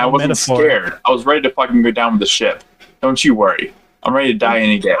 like, and I no wasn't metaphor. scared. I was ready to fucking go down with the ship. Don't you worry. I'm ready to die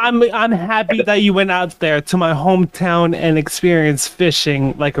any day. I'm happy that you went out there to my hometown and experienced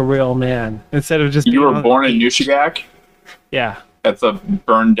fishing like a real man instead of just. You being were on- born in Nushagak Yeah, at the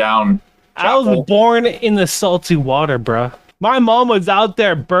burned down. I was chapel. born in the salty water, bruh. My mom was out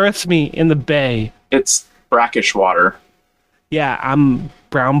there, birthed me in the bay. It's brackish water. Yeah, I'm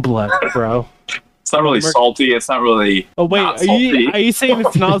brown blood, bro. It's not really salty. It's not really. Oh wait, not are you saying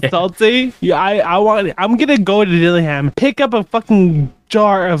it's not salty? Yeah, I'm gonna go to Dillingham, pick up a fucking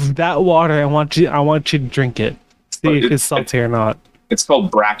jar of that water, and I want you to drink it. See if it's salty or not. It's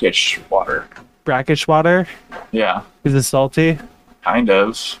called brackish water. Brackish water? Yeah, Is it salty? kind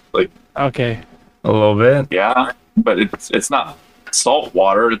of. Like, Okay. A little bit. yeah, but it's not salt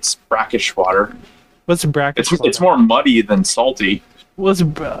water. It's brackish water. What's brackish water? It's more muddy than salty. What's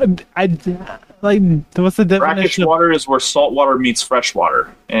what's the Brackish definition? water is where salt water meets fresh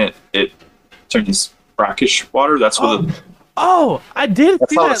water, and it turns brackish water. That's where I did that's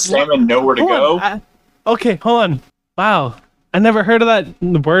see how the that. salmon know where to Hold go. on, okay, hold on. Wow. I never heard of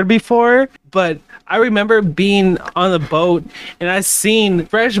that word before, but I remember being on the boat and I seen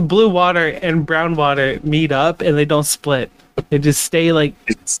fresh blue water and brown water meet up and they don't split. They just stay like,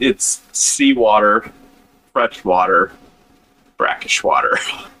 It's seawater, fresh water, brackish water.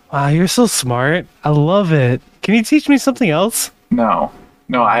 wow, you're so smart. I love it. Can you teach me something else? No,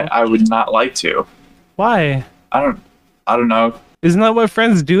 I would not like to. Why? I don't know. Isn't that what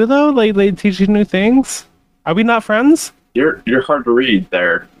friends do though? Like they teach you new things? Are we not friends? You're hard to read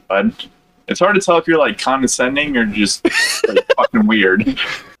there, bud. It's hard to tell if you're like condescending or just like, fucking weird.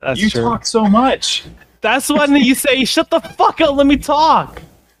 That's You true. talk so much. That's when you say, shut the fuck up, let me talk.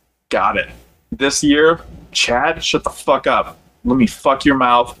 Got it. This year, Chad, shut the fuck up. Let me fuck your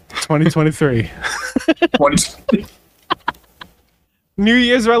mouth. 2023. 20. New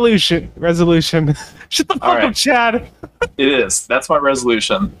Year's resolution. Shut the fuck All right. up, Chad. It is. That's my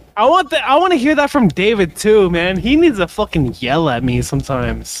resolution. I want to hear that from David too, man. He needs to fucking yell at me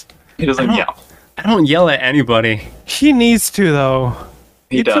sometimes. He doesn't yell. I don't yell at anybody. He needs to though.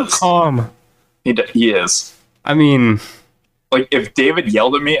 He You're does. too calm. He is. I mean, Like, if David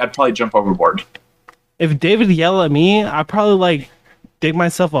yelled at me, I'd probably jump overboard. If David yelled at me, I'd probably like dig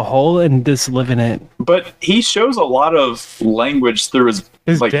myself a hole and just live in it. But he shows a lot of language through his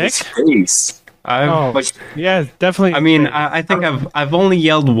His his face. Oh, Like, yeah, definitely. I mean, I think I've only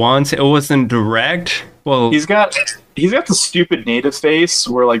yelled once. It wasn't direct. Well, he's got the stupid native face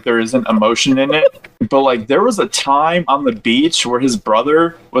where like there isn't emotion in it. But like there was a time on the beach where his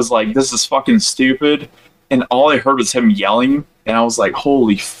brother was like, "This is fucking stupid," and all I heard was him yelling, and I was like,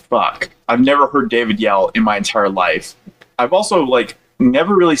 "Holy fuck!" I've never heard David yell in my entire life. I've also like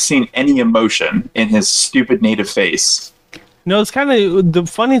never really seen any emotion in his stupid native face. No, it's kind of the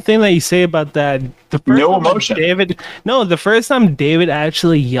funny thing that you say about that. The first No time that emotion. the first time David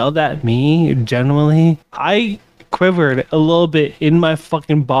actually yelled at me, genuinely, I quivered a little bit in my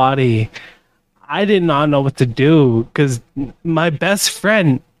fucking body. I did not know what to do because my best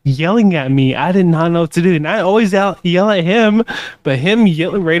friend yelling at me, I did not know what to do. And I always yell at him, but him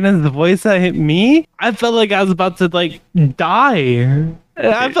yelling right into the voice that hit me, I felt like I was about to like die.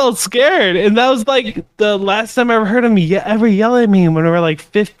 And I felt scared, and that was like the last time I ever heard him ever yell at me when we were like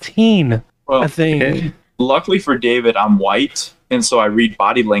 15. Well, I think. luckily for David, I'm white, and so I read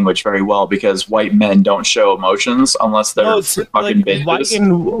body language very well because white men don't show emotions unless they're No, it's fucking like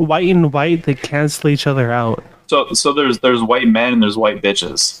bitches. white and white, they cancel each other out. So there's white men and there's white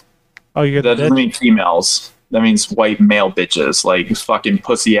bitches. Oh, you're That the doesn't bitch? mean females. That means white male bitches, like fucking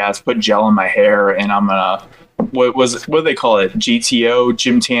pussy ass. Put gel in my hair, and I'm gonna what do they call it? GTO,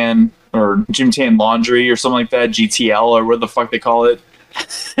 gym tan, or gym tan laundry, or something like that. GTL, or what the fuck they call it?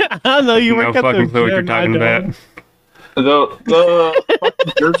 I don't know. You no work at fucking the clue what you're gym, I talking don't. about. The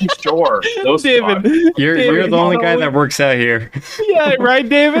fucking Jersey Shore. Those David, fuck. You're the only guy you know that works out here. Yeah, right,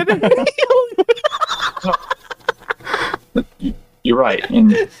 David. You're right,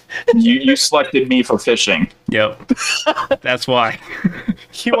 and you selected me for fishing. Yep. That's why.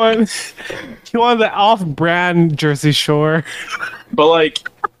 he want the off-brand Jersey Shore. But like,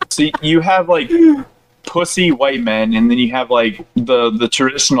 see, you have like pussy white men, and then you have like the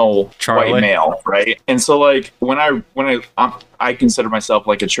traditional Charlie. white male, right? And so like when I consider myself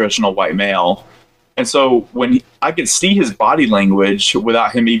like a traditional white male, and so I can see his body language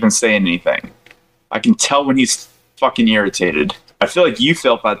without him even saying anything. I can tell when he's fucking irritated. I feel like you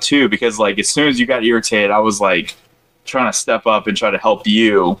felt that too, because like as soon as you got irritated, I was like trying to step up and try to help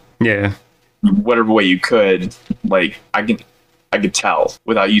you Yeah. whatever way you could. Like I could tell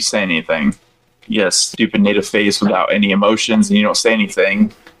without you saying anything. Yes, stupid native face without any emotions, and you don't say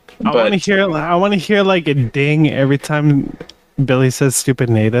anything. I want to hear like a ding every time Billy says "stupid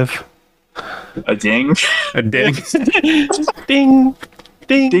native." A ding, A ding. Ding,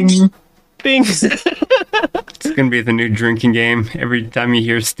 ding, ding. ding. It's gonna be the new drinking game. Every time you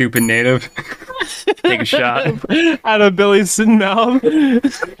hear "stupid native," take a shot. Out of Billy's mouth.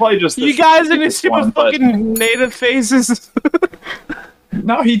 Probably just You this guys and your one, stupid but- fucking native faces.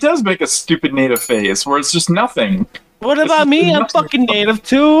 No, he does make a stupid native face where it's just nothing. What about me? I'm fucking native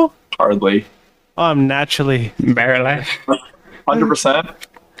too. Hardly. Oh, I'm naturally. Barely. 100%.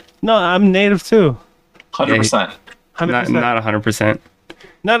 No, I'm native too. 100%. 100%. Not 100%.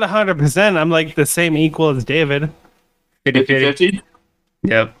 Not 100%. I'm like the same equal as David. 50-50. 50-50.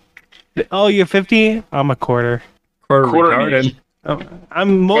 Yep. Oh, you're 50? I'm a quarter. Quarter Quarter retarded. inch.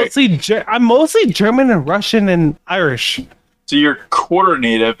 I'm mostly I'm mostly German and Russian and Irish. So you're quarter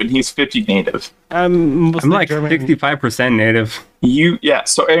native and he's 50 native. I'm mostly I'm like German. 65% native. Yeah,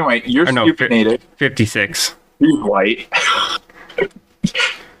 so anyway, you're Or no, stupid native. 56. He's white.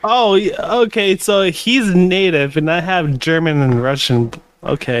 Oh, okay. So he's native, and I have German and Russian.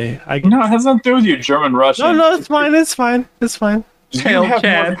 Okay, No, it has nothing to do with you, German, Russian. No, it's fine. It's fine. It's fine. You Hail have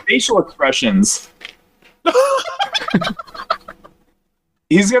Chad. more facial expressions.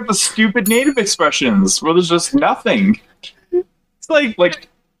 He's got the stupid native expressions where there's just nothing. It's like Like,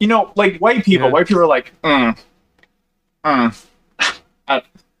 you know, like white people. Yeah. White people are like, I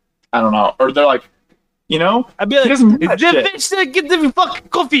don't know. Or they're like, you know? I'd be He like, doesn't do that "The shit." bitch said, get the fucking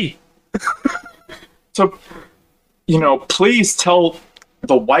coffee. So, you know, please tell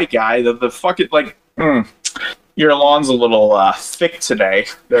the white guy that the fucking, like, your lawn's a little thick today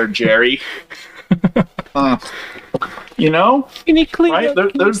there, Jerry. You know? Can you clean Right?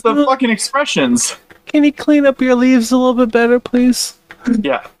 up? There's the fucking expressions. Can you clean up your leaves a little bit better, please?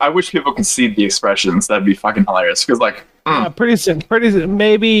 Yeah, I wish people could see the expressions. That'd be fucking hilarious. Because, like, Pretty soon.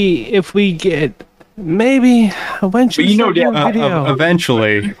 Maybe if we get, maybe eventually. But you know, start doing Dan, video.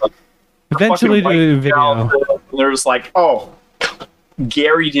 Eventually. Eventually fucking do a white video. gal, and there's like, oh,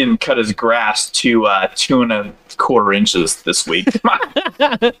 Gary didn't cut his grass to 2.25 inches this week.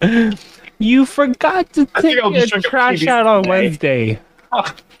 You forgot to take I'll your just drink a trash PB out on today. Wednesday.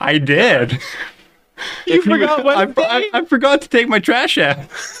 I did. You forgot Wednesday? I forgot to take my trash out.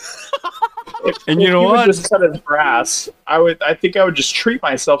 And you If know he would what? just cut his grass, I think I would just treat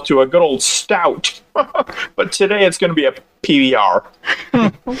myself to a good old stout. But today it's going to be a PBR.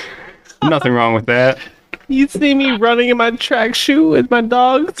 Nothing wrong with that. You see me running in my track shoe with my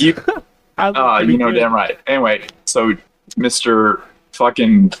dogs? You, I look you know pretty damn right. Anyway, so Mr.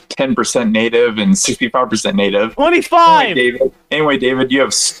 fucking 10% native and 65% native. 25. Anyway, David, you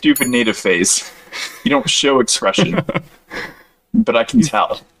have stupid native face. You don't show expression. But I can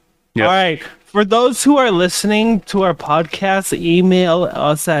tell. Yep. All right. For those who are listening to our podcast, email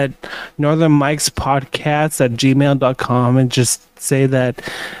us at northernmikespodcast@gmail.com and just say that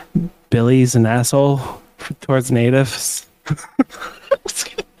Billy's an asshole towards natives.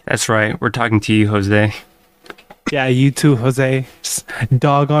 That's right. We're talking to you, Jose. Yeah, you too, Jose. Just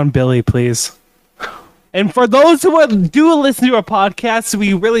dog on Billy, please. And for those who do listen to our podcast,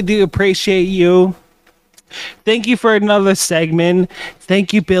 we really do appreciate you. Thank you for another segment.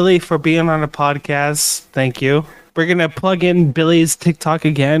 Thank you, Billy, for being on the podcast. Thank you. We're going to plug in Billy's TikTok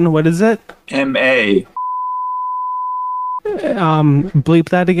again. What is it? M.A. Bleep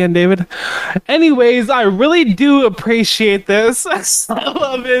that again, David. Anyways, I really do appreciate this. I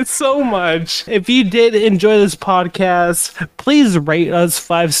love it so much. If you did enjoy this podcast, please rate us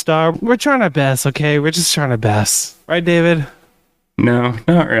 5-star. We're trying our best, okay? We're just trying our best. Right, David? No,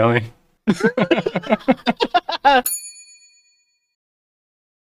 not really.